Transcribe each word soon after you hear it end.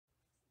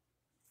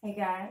Hey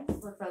guys,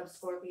 what's up,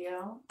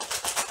 Scorpio?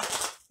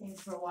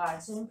 Thanks for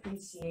watching,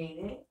 appreciate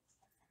it.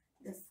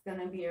 This is going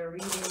to be a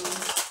reading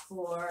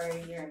for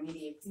your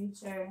immediate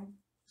future,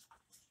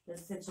 the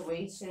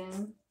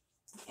situation,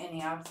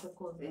 any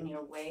obstacles in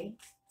your way,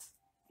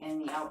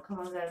 and the outcome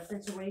of that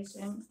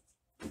situation.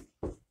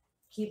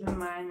 Keep in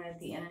mind that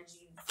the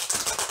energies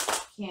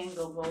can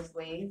go both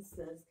ways,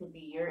 so this could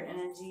be your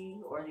energy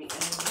or the energy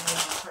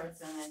of the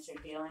person that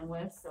you're dealing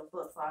with, so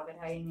flip-flop it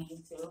how you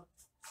need to.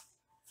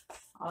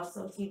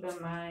 Also, keep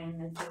in mind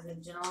this is a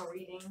general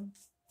reading,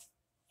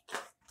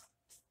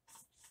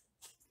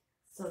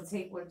 so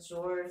take what's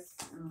yours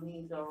and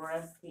leave the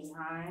rest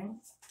behind.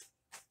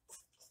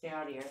 Stay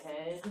out of your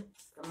head.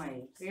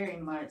 Somebody very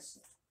much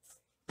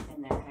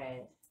in their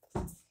head.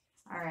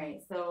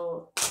 Alright,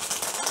 so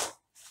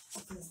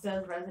if this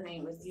does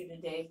resonate with you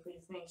today,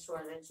 please make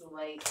sure that you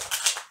like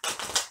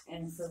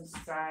and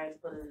subscribe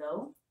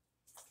below.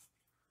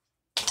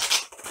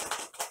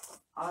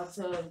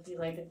 Also, if you'd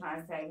like to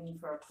contact me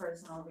for a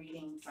personal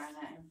reading, find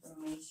that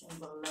information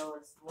below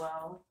as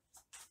well.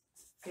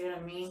 See what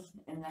I mean?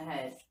 In the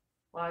head.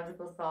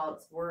 Logical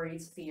thoughts,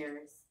 worries,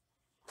 fears.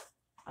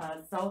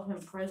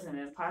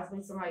 Self-imprisonment.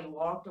 Possibly somebody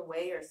walked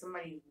away or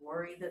somebody's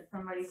worried that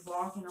somebody's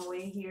walking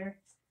away here.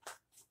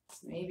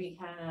 Maybe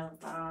kind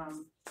of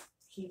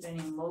keeping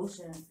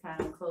emotions kind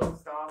of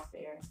closed off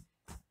there.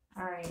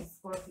 Alright,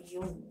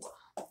 Scorpio.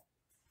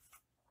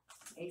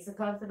 Ace of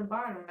Cups at the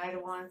bottom, Knight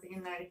of Wands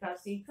and Knight of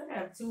Cups. So you could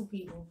have two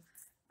people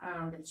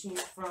to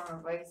choose from or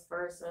vice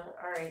versa.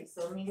 Alright,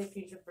 so immediate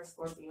future for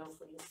Scorpio,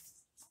 please.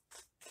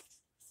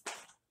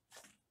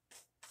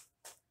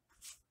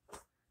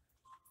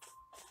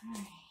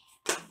 Alright,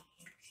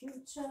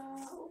 future.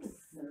 Oh, this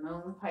is the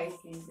Moon,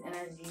 Pisces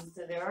energy.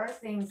 So there are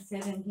things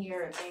hidden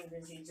here, or things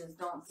that you just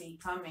don't see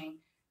coming.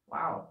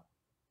 Wow.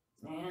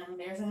 And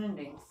there's an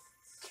ending.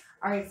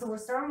 Alright, so we're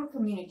starting with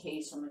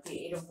communication with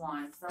the Eight of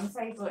Wands. Some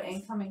type of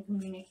incoming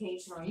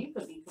communication, or you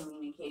could be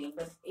communicating.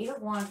 But Eight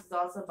of Wands is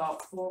also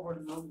about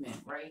forward movement,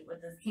 right?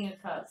 With this King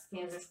of Cups,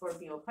 Cancer,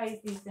 Scorpio,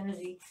 Pisces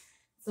energy.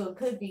 So it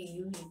could be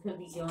you. You could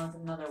be dealing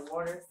with another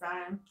water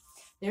sign.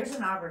 There's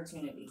an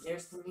opportunity.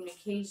 There's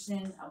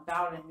communication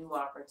about a new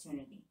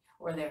opportunity.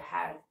 Or there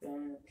has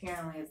been.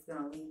 Apparently it's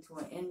going to lead to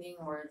an ending,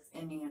 or it's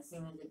ending as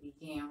soon as it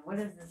began. What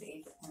is this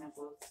Ace of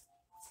Pentacles?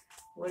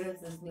 What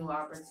is this new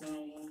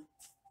opportunity?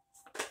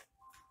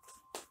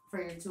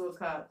 For your Two of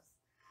Cups,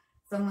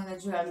 someone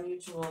that you have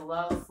mutual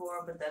love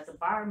for, but at the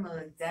bottom of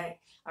the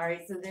deck, all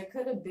right, so there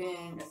could have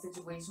been a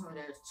situation where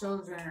there's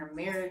children or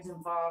marriage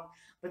involved,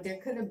 but there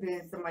could have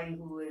been somebody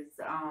who is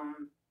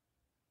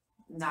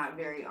not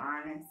very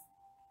honest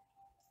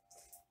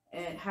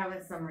and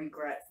having some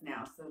regrets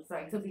now. So it's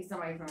like, it could be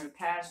somebody from the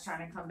past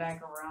trying to come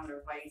back around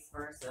or vice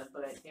versa,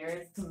 but there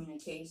is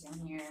communication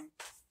here.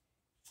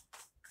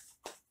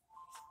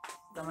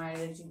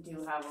 Somebody that you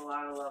do have a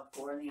lot of love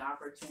for, and the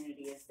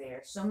opportunity is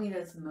there. Show me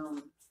this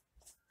Moon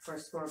for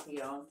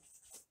Scorpio.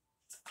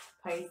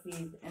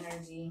 Pisces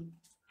energy.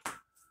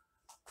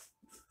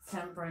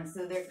 Temperance.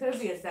 So there could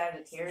be a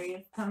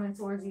Sagittarius coming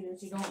towards you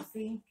that you don't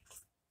see.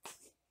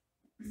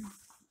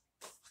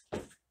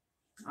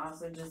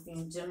 Also just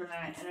seeing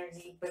Gemini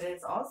energy, but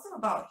it's also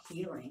about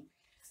healing.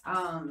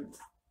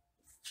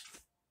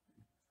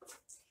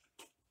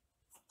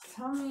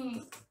 Tell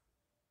me...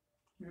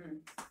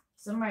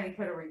 Somebody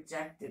could have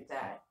rejected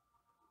that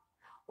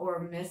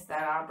or missed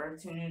that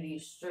opportunity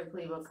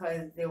strictly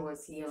because there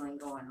was healing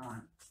going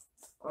on,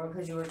 or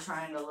because you were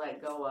trying to let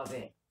go of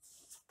it.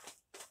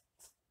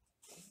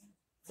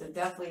 So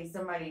definitely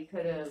somebody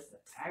could have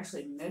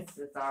actually missed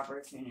this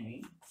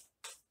opportunity.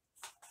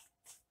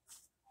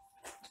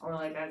 Or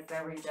like I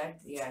said,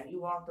 rejected. Yeah, you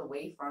walked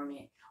away from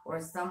it,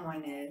 or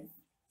someone is.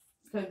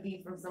 Could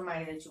be from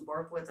somebody that you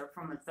work with or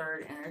from a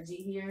third energy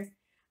here.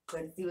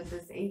 But see, with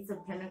this Ace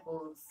of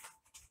Pentacles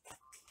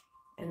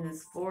and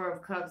this Four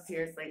of Cups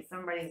here, it's like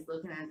somebody's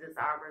looking at this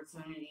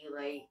opportunity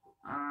like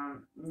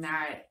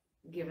not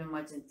giving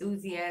much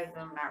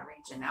enthusiasm, not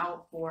reaching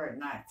out for it,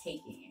 not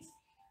taking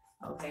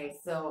it. Okay,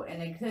 so,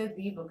 and it could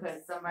be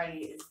because somebody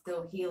is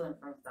still healing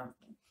from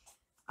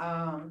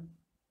something.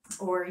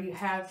 Or you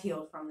have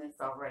healed from this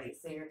already,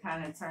 so you're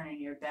kind of turning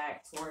your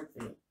back towards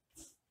it.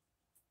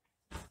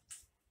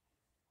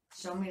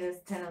 Show me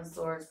this Ten of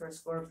Swords for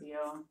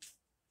Scorpio.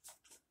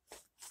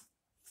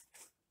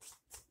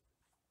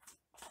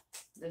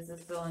 This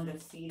is feeling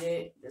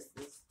defeated. This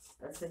is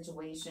a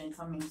situation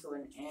coming to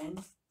an end.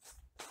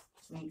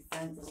 Which makes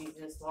sense if you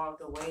just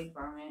walked away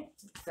from it.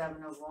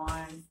 Seven of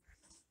Wands.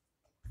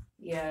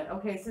 Yeah,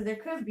 okay, so there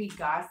could be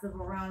gossip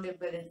around it,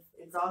 but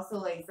it's also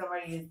like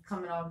somebody is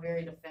coming off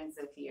very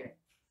defensive here.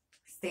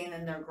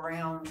 Standing their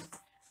ground.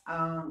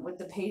 With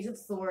the Page of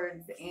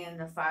Swords and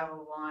the Five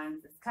of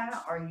Wands, it's kind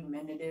of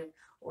argumentative.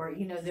 Or,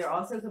 you know, there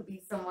also could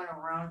be someone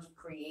around you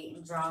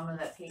creating drama.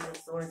 That Page of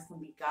Swords can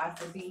be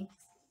gossipy.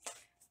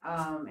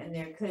 And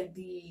there could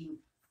be,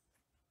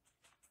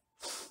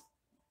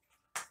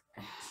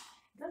 it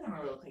doesn't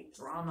really look like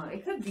drama.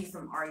 It could be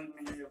some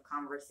argumentative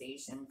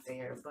conversations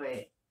there,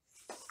 but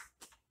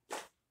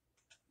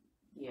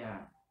yeah.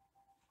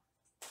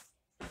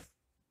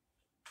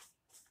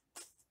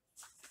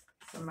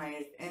 somebody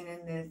is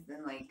ending this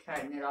and like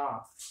cutting it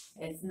off.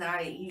 It's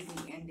not an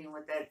easy ending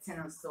with that Ten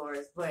of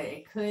Swords, but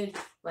it could,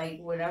 like,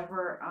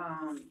 whatever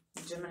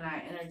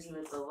Gemini energy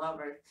with the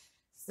Lovers.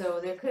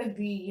 So there could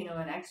be, you know,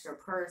 an extra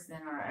person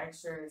or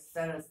extra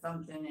set of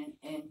something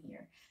in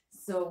here.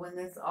 So when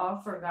this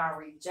offer got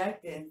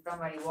rejected and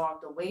somebody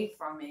walked away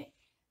from it,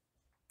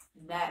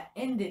 that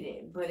ended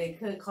it. But it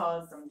could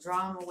cause some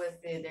drama with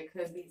it. There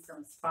could be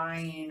some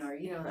spying, or,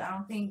 you know, I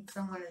don't think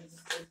someone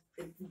is,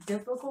 it's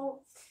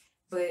difficult,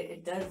 but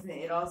it doesn't,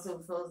 it also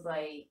feels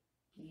like,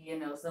 you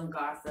know, some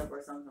gossip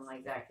or something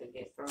like that could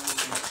get thrown in.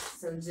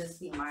 So just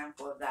be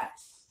mindful of that.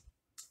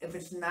 If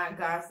it's not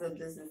gossip,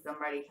 this is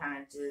somebody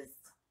kind of just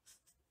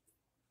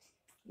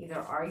either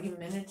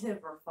argumentative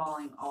or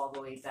falling all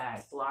the way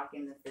back,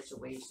 blocking the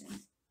situation.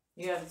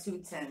 You have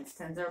 2 tens.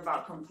 Tens are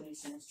about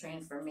completions,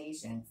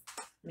 transformations,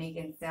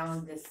 making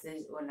sound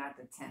decisions. Well, not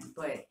the 10,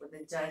 but with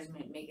the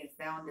Judgment, making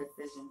sound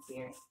decisions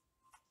here.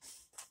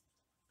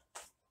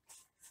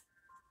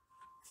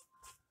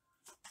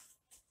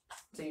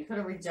 So you could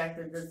have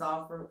rejected this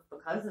offer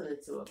because of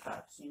the 2 of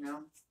Cups, you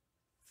know.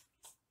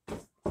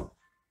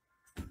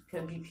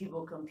 Could be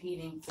people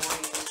competing for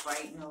you,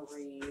 fighting over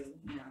you,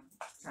 you know,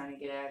 trying to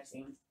get at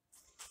you.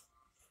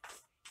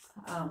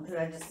 Because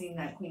I just seen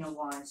that Queen of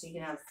Wands. She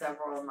can have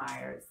several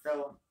admirers.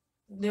 So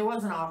there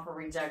was an offer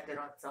rejected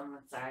on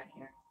someone's side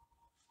here.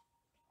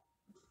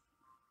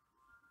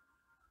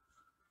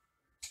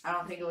 I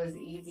don't think it was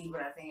easy,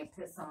 but I think it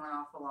pissed someone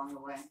off along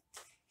the way.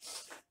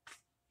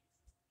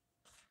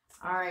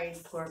 Alright,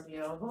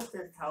 Scorpio. Hope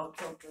this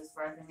helped. Hope this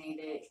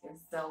resonated. If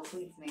so,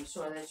 please make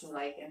sure that you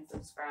like and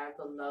subscribe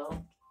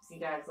below. If you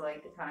guys would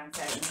like to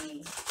contact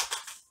me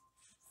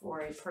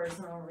for a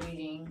personal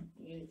reading,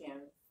 you can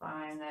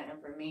find that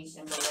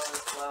information below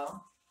as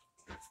well.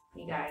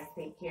 You guys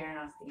take care, and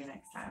I'll see you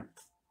next time.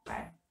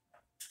 Bye.